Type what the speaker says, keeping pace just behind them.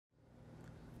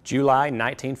July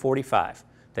 1945.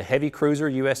 The heavy cruiser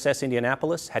USS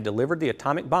Indianapolis had delivered the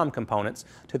atomic bomb components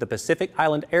to the Pacific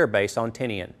Island Air Base on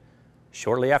Tinian.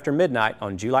 Shortly after midnight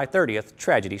on July 30th,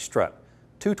 tragedy struck.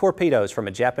 2 torpedoes from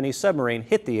a Japanese submarine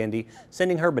hit the Indy,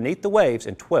 sending her beneath the waves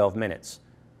in 12 minutes.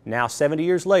 Now 70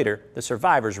 years later, the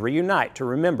survivors reunite to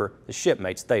remember the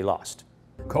shipmates they lost.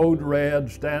 Code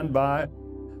red, stand by,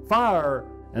 fire!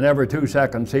 And every 2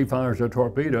 seconds he fires a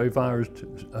torpedo. He fires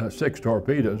 6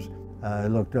 torpedoes. I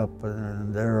looked up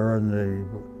and there in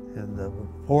the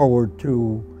forward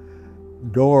 2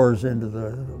 doors into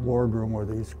the wardroom were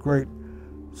these great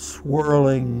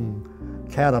swirling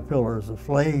caterpillars of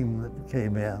flame that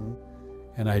came in.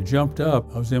 And I jumped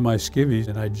up. I was in my skivvies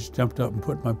and I just jumped up and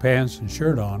put my pants and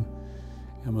shirt on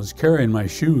and was carrying my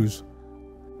shoes.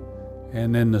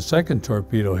 And then the second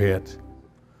torpedo hit.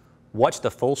 Watch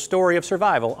the full story of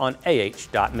survival on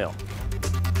AH.mil.